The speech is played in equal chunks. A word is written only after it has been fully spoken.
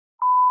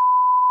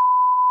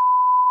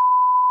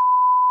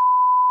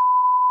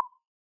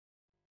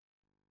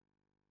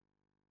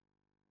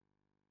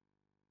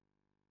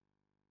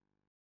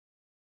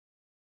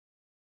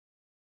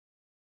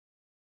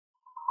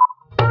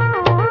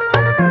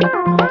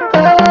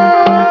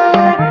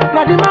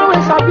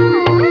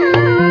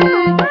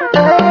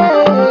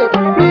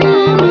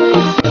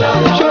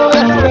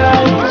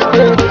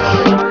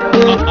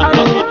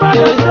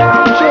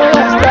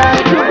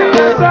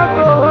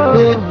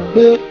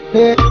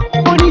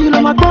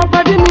my God,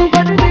 body me.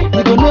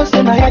 You go know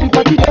say na here the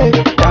party day.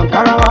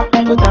 Tankarawa,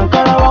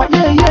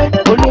 yeah.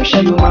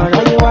 Oloshi o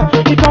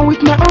marayewa. He come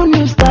with my own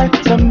new style.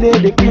 Someday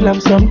they kill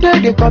 'em, someday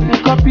they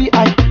copy.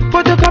 I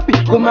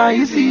photocopy, go my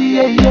easy,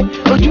 yeah.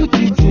 Oju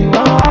titi,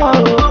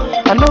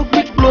 oh. I know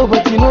quick flow,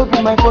 but you know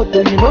be my photo.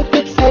 You know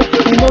fit say,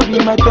 you know be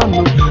my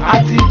tongue.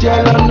 Ati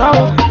jello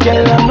now.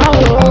 Kill 'em,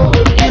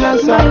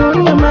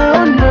 my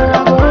own,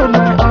 I go own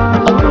my own.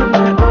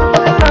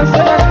 I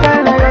say that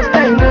style, like your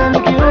style, no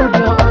make you hold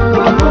your own.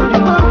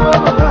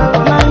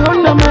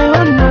 My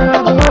own,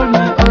 I go hold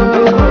my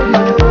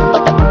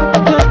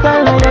own. Your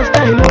style, like your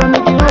style, no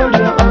make you hold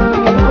your own.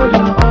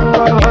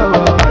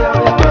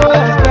 Show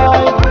your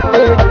style,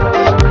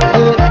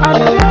 I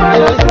say show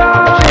your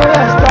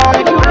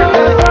style,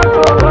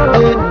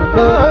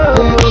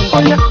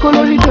 oh yeah,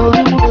 colorido,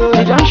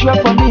 they don't show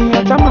for me,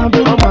 I tell my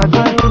baby, my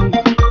drive.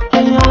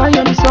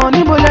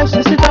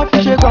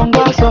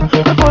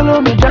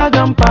 Follow me,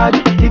 dragon party.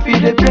 If you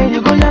dey play,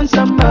 you go yarn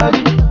somebody.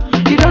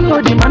 You don't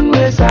know the man who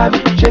is savvy.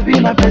 She be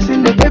my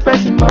person, they pay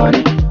person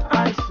money.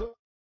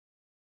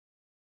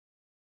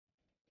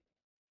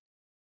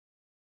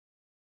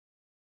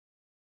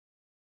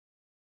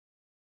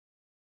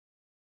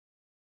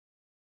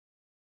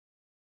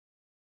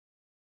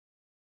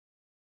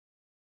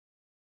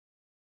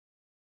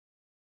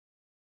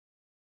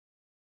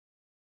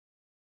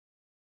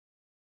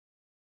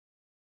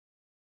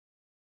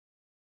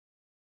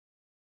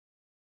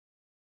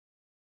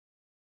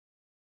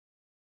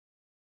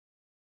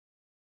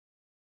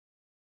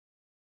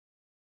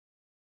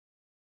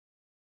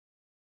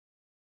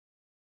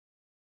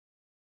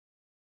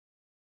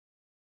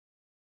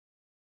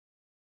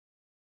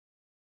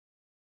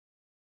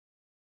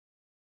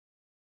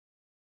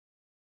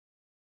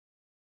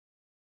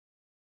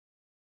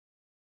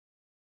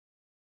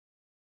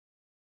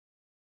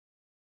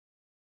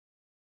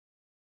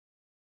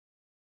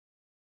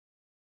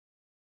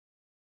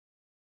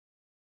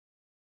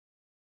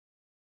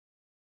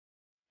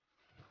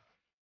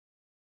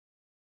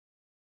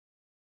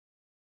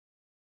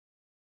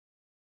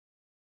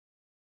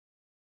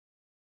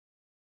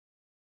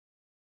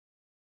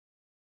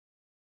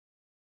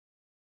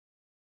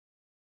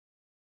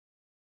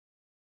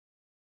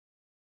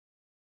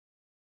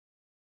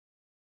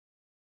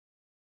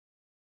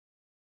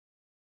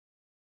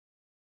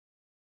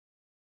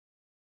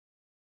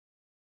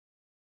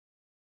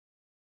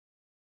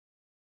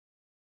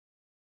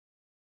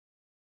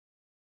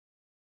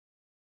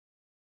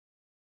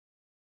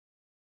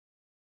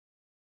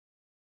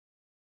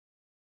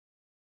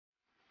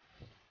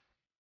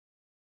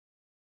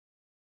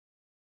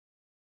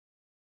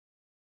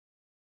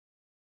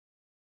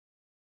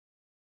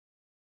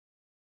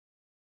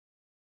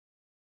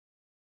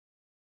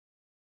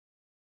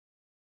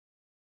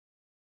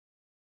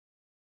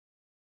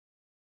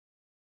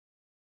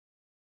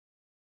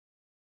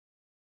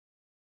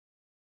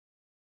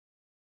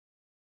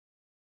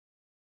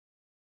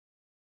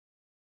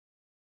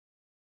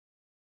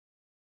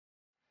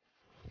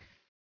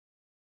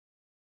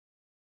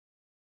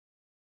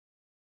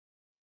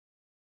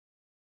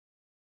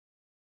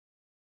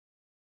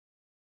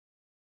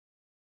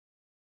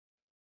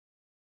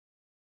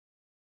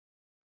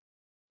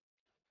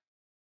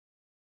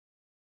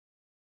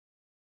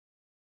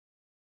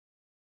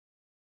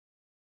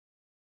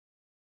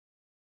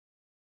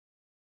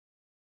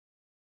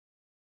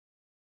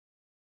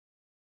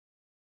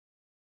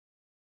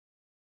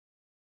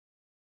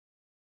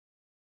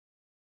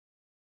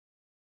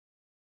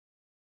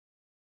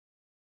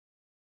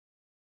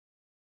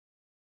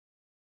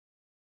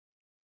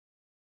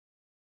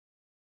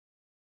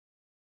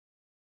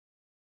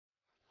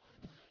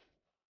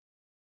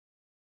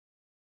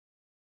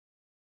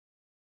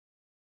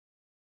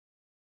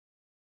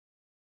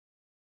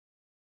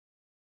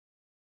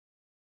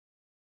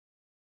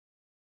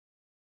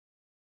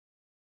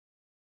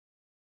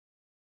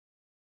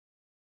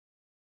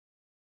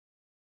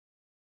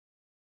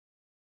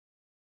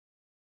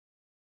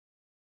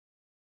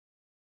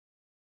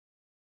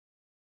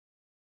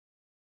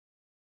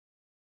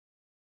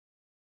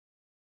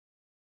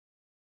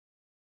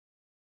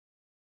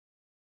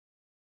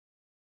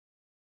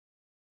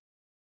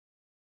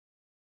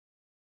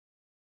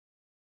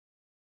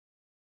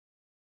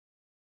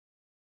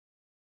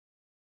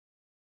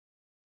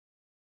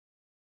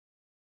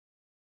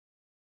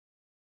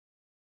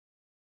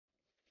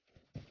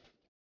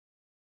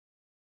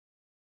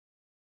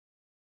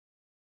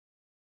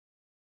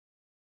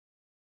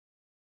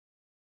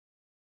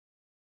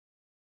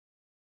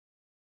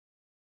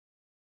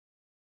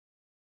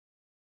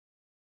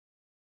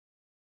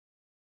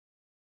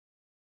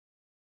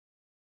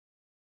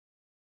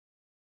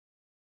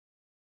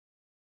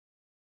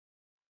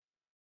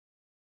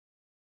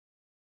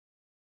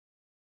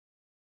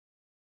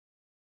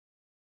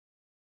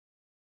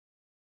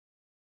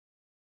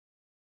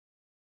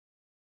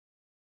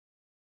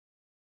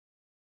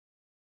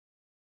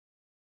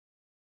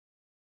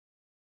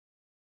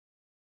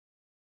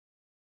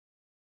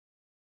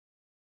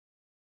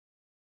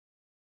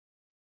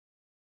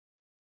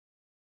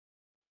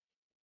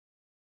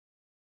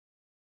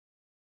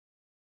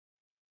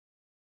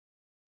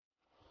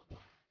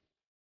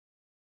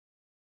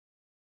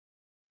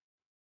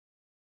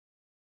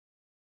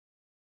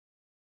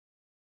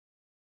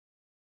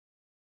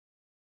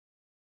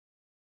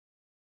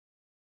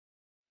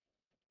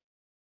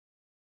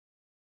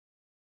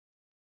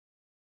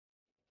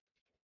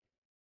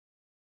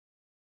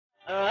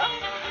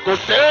 kò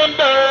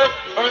sẹ́ńbẹ́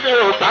oní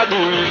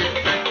òpàdùn.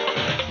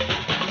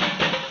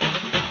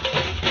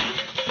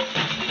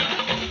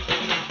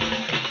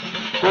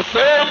 kò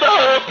sẹ́ńbẹ́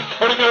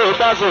oní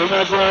òpàdùn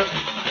mẹ́sàn-án.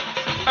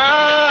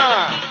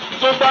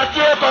 Tùgbà tí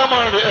ó kọ́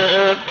mọ̀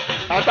rẹ̀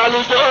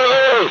àtàlùjọ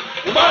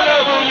ìmọ̀lẹ̀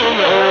bùrù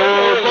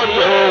rẹ̀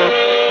kọ́lẹ̀.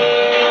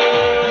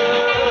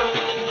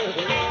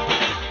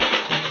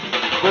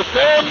 Kò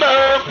sẹ́ńbẹ́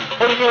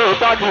oní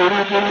òpàdùn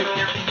rúburú.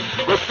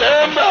 Kò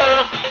sẹ́ńbẹ́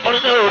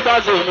oní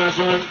òpàdùn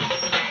mẹ́sàn-án.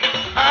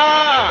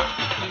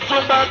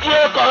 Tùgbà tí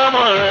ó kọ́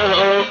mọ̀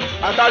rẹ̀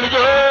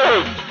àtàlùjọ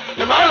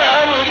ìmọ̀lẹ̀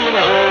bùrù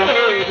rẹ̀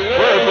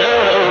kọ́lẹ̀.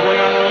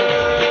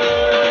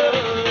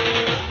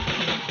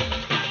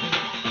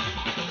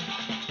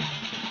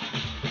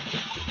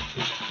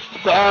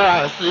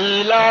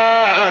 Fàṣìlá.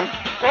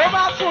 Kó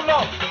má sùn lọ.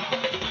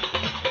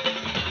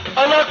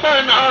 Ọlọ́pàá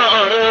náà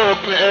rẹ̀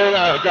òpin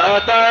ẹ̀rọ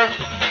àgàtà.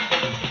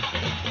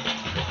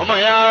 Ọmọ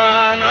ìyá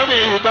Nàbí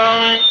ìtàn.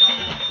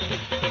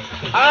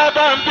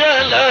 Ábàǹbí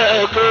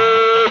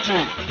ẹlẹ́ẹ̀kejì.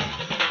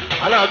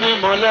 Alábí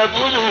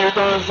mọ̀lẹ́kùnrin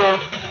ìtàn sọ.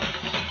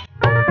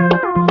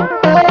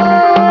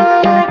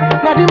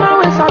 Na the man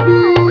wey sabi.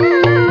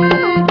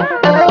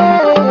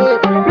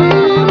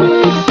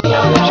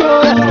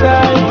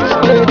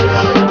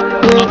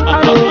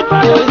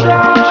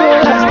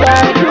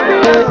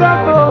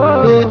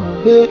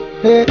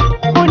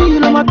 Only you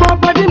know my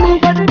God body me.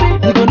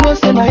 You go know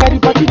say my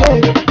head party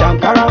day.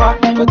 Tankarawa,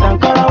 go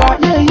Tankarawa,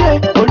 yeah.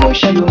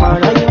 Oloshi you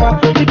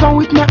marayewa. They come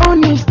with my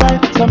own new style.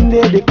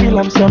 Someday they kill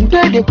 'em,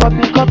 someday they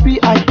copy.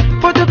 I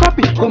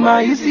photocopy, go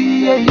my easy,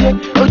 yeah.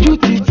 Oju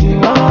titi,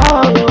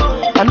 wow.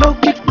 I know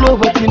big flow,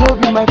 but you know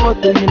be my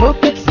photo. You know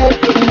fit say,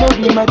 you know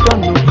be my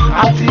gun.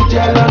 Ati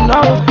jella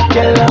no.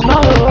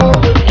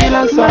 Kill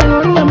 'em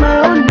some, my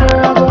own,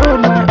 I go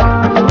hold my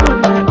own.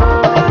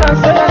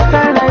 Say that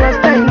style, I just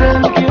style,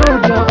 make you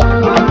hold your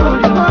own. My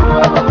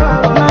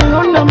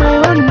own, I go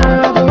hold my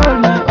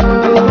own.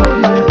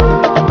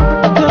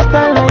 Your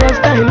style, I just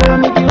style,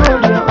 make you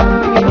hold your own.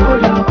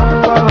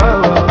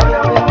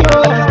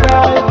 Your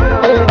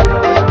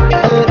style,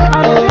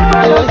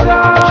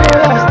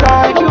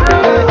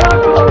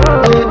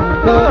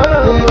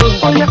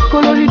 oh yeah,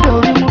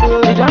 colorido,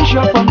 they don't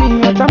show for me,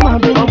 I'm a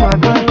big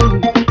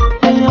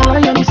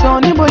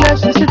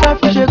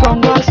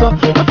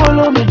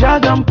follow me,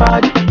 dragon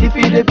party. If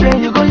you dey play,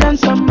 you go yarn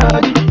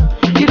somebody.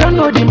 You don't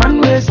know the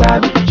man wey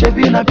sabi.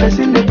 Shaving a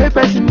person, they pay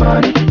person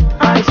money.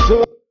 I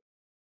so.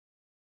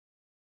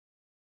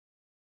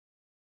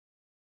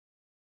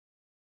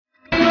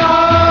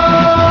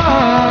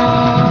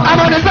 I'm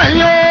on the side,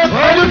 yo.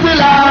 Ojú ti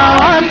là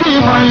wọ́n ti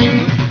wọ̀nyí.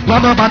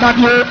 Lọ́mọ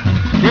pàtàkì o,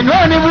 ìlú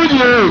òní wúdi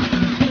o.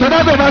 Tó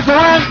dábẹ́ bá sọ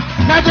wọ́n,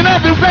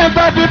 99%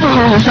 of people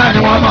ṣáà ni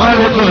wọ́n mọ̀ ọ́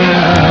lóko rẹ̀.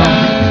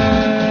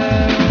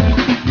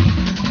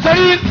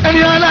 Torí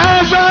ènìyàn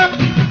láṣọ.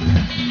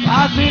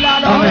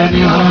 Ọmọ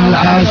ènìyàn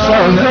láṣọ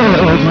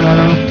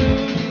lóògùn.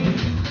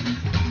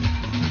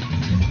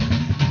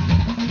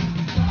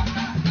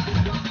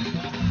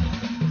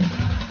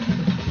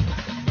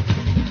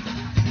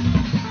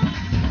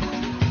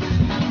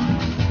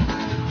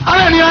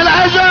 Ọmọ ènìyàn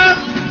láṣọ.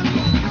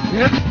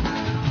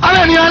 Ọmọ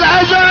ènìyàn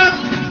láṣọ.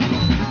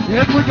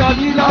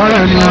 Ọmọ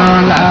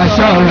ènìyàn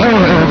láṣọ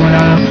lóògùn.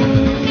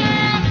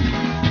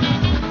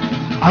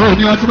 Àwọn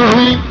ènìyàn tí mo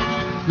rí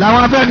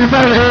làwọn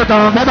afẹ́nifẹ́re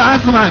tọ̀hún fẹ́ bá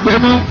sùn máa gbé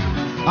mú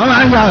wọ́n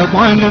máa ń ya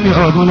ẹ̀pọ́n inú mi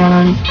ọ̀gùn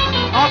lọ́rọ́ ní.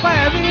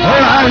 ó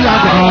máa ń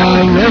yàtọ̀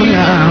lẹ́yìn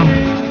àrùn.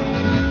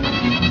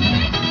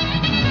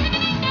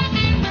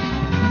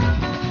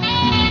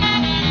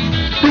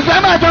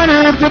 December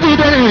 20 títí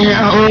dé ìyẹn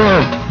òwò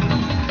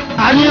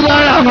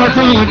àyíbára wọn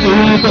tún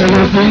ìtìrí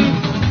pẹ̀lú sí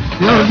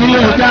yóò fi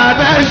lè ta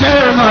abẹ́ ṣe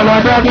mọ̀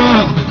lọ́dọọdún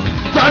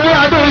tọdún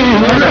ọdún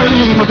ìwé lórí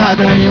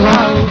ìbùkàtẹ̀yìn wá.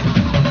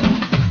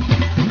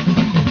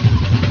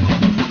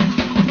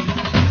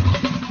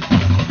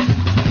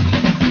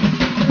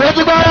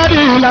 Ojú bọ́lá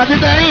di láti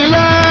tẹ̀yìn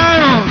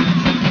lọ́rùn.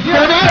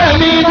 Torí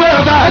èmi tó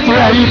bá ti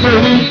ẹ̀yìn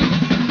torí.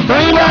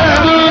 Torí bọ́lá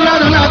bí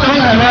lọ́dún látún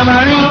ẹ̀rẹ́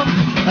máa rí.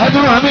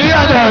 Ẹ̀dùn ọ̀mí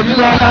yàtọ̀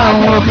nígbà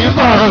àwọn òfin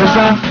pọ̀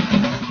ọ̀sá.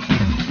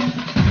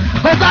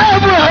 Kò sáyé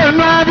fún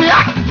ẹ̀nu abíyá.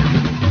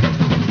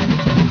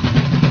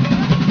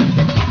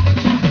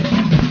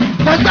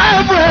 Kò sáyé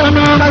fún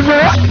ẹ̀nu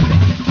ọ̀sẹ̀.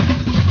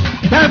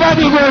 Bẹ́ẹ̀ bá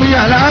ti gbòòrì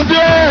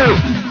àlàáfíà.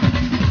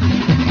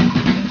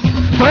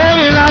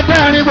 Torí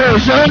látẹ̀rín kò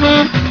ṣóní.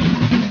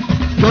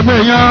 Gbogbo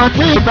èèyàn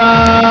tí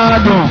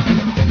ìbàdàn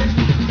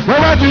bó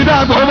bá ti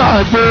dàgbò bá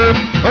ṣe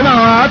ó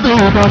láwọn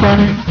àtòwò dandan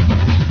ni.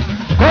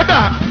 Kódà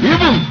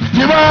ibù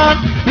tí wọ́n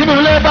nínú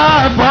ilé bá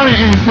fọ́rin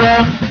ìṣẹ́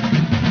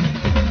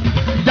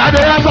jáde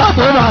yàtọ̀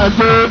tó bá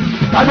ṣe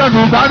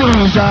lájọ́sùn gbádùn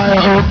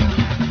ìṣàyẹ̀ o.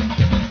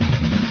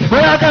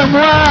 Bóyá kẹ́mú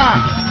wá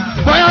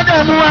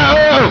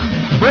o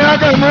bóyá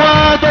kẹ́mú wá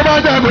tó bá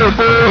jẹ́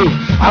gbogbo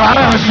àwọn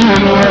náà ṣì ń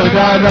lọ ẹ̀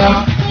dáadáa.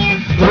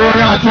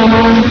 Torí àtúnú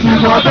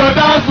ìṣùgbọ́n tó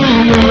dá sí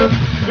ìlú.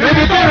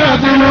 Ibi tó rẹ̀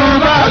tí mo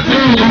bá ti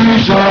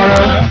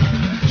ìṣọ̀rọ̀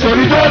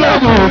ṣèbí tó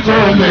lẹ́gùn tó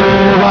lè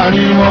wà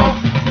ní wọn.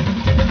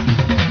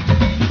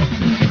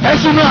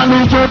 Ẹṣin náà ní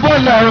ìjọ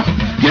bọ́ọ̀lù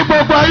kí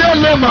gbogbo ayé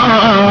lè mọ̀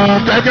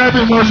gẹ́gẹ́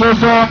bí mo ṣe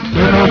sọ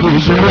nínú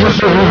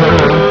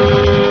ìṣòro.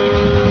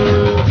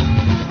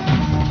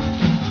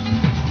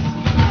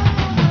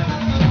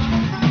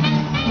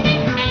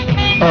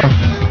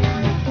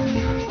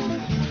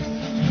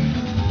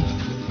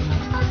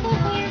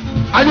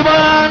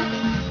 Àjíbọ́lá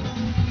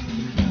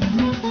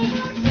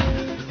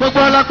gbogbo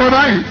ọlọ́pàá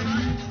báyìí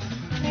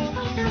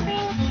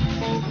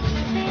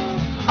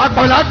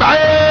akọ̀lá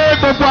àgbáyé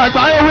gbogbo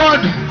àgbáyé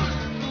wọ́ọ̀dù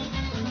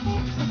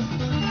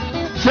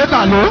ṣé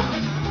kàló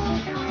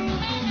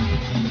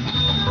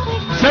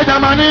ṣé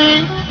Jámánì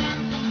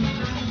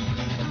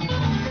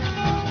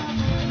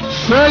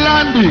ṣé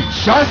Láńdì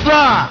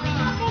ṣọ́sà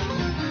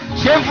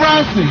ṣé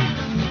France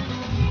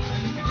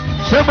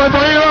ṣé gbogbo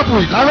Yúróòpù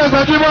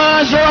lábẹ́sẹ̀jú bọ́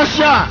ṣé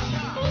Rọ́ṣíà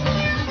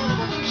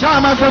ṣáà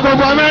máa sọ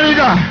gbogbo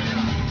Amẹ́ríkà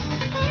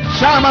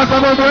ṣáà máa sọ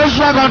gbogbo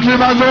Asia country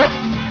mazo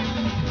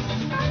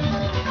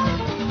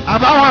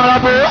àbáwọn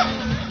àràbò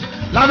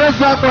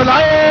lábẹ́sẹ̀ àpọ̀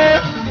láyé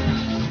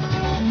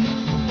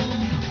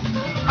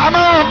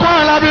àmọ́ kọ́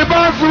Àlàbí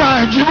bọ́ọ̀sì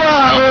Nàìjíríà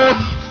o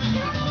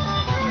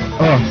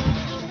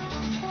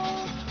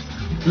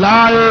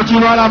láàyè tí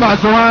wọ́n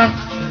lábàṣọ wọn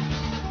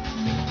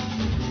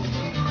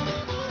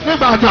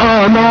nígbà táwọn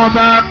ọlọ́wọ́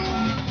bá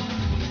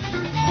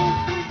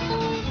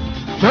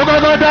tó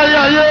kọ́kọ́ dáyé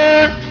ayé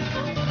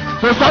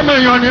tó sọ́mọ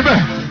èèyàn níbẹ̀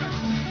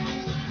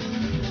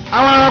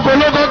àwọn ẹranko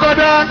ló kọ́kọ́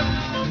dá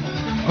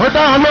ó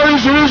dáhùn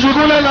lóríṣiríṣi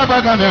kúnlẹ̀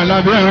lápákanì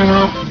Àlàbí ẹ̀rín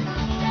wọn.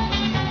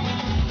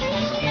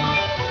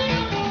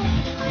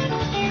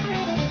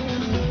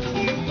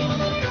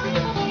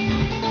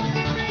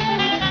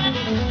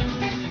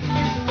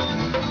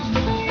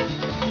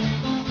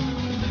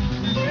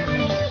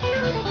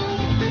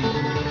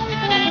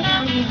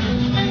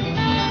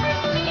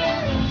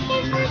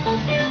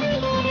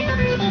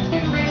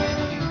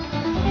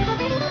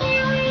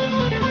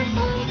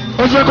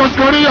 ó ṣe kó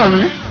sórí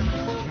yàrá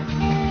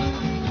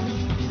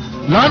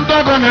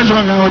London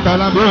connection yẹn ọ̀tà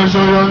Àlàbí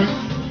òṣèré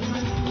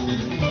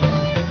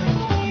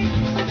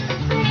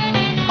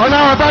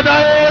ọlọ́wọ́ bá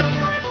dáyé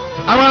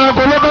àwọn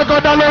ẹranko ló kọ́kọ́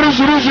dá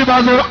lóríṣiríṣi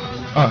bàzọ́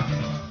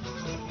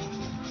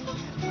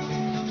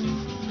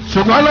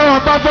ṣùgbọ́n lọ́wọ́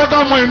bá fẹ́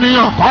kọ́mọ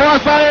ènìyàn kọ́ wá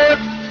sáyé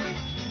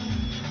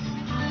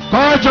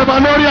kọ́ ìjọba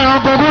lórí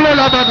ẹranko gúnlẹ̀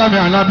lábàkàmì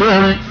Àlàbí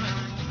ẹ̀rín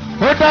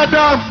ó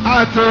dáadáa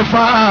àti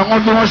fa àwọn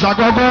tí wọ́n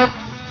ṣàkọ́kọ́.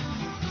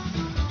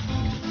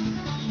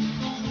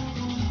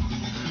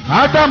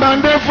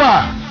 Ádámàndéfà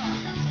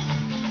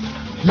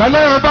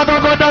lọ́lọ́run bá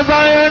kọ́kọ́ dá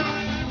sáyé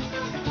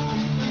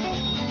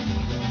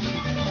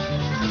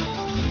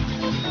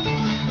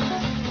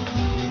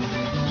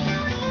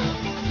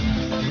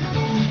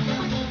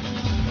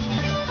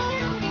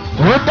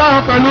ó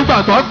dáhùn pẹ̀lú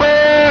gbàgbọ́ pé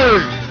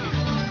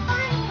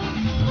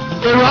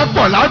èrò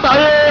ọ̀pọ̀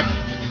lágbàáyé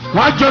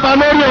wọ́n jọba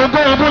lórí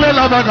ogún lé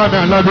lábàkàmì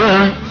Àlàbí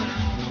ẹ̀rín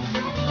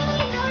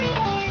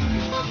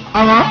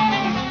àwọn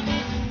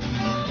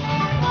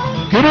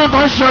kìnnì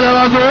kan ṣọlẹ̀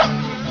wá so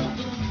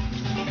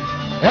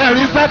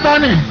ẹ̀rí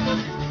Sátánì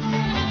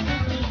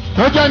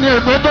tó jẹ́ ní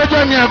èpè tó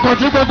jẹ́ ní ẹ̀kọ́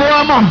tí gbogbo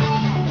wa mọ̀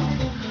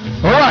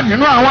ó wà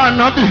nínú àwọn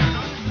ànábì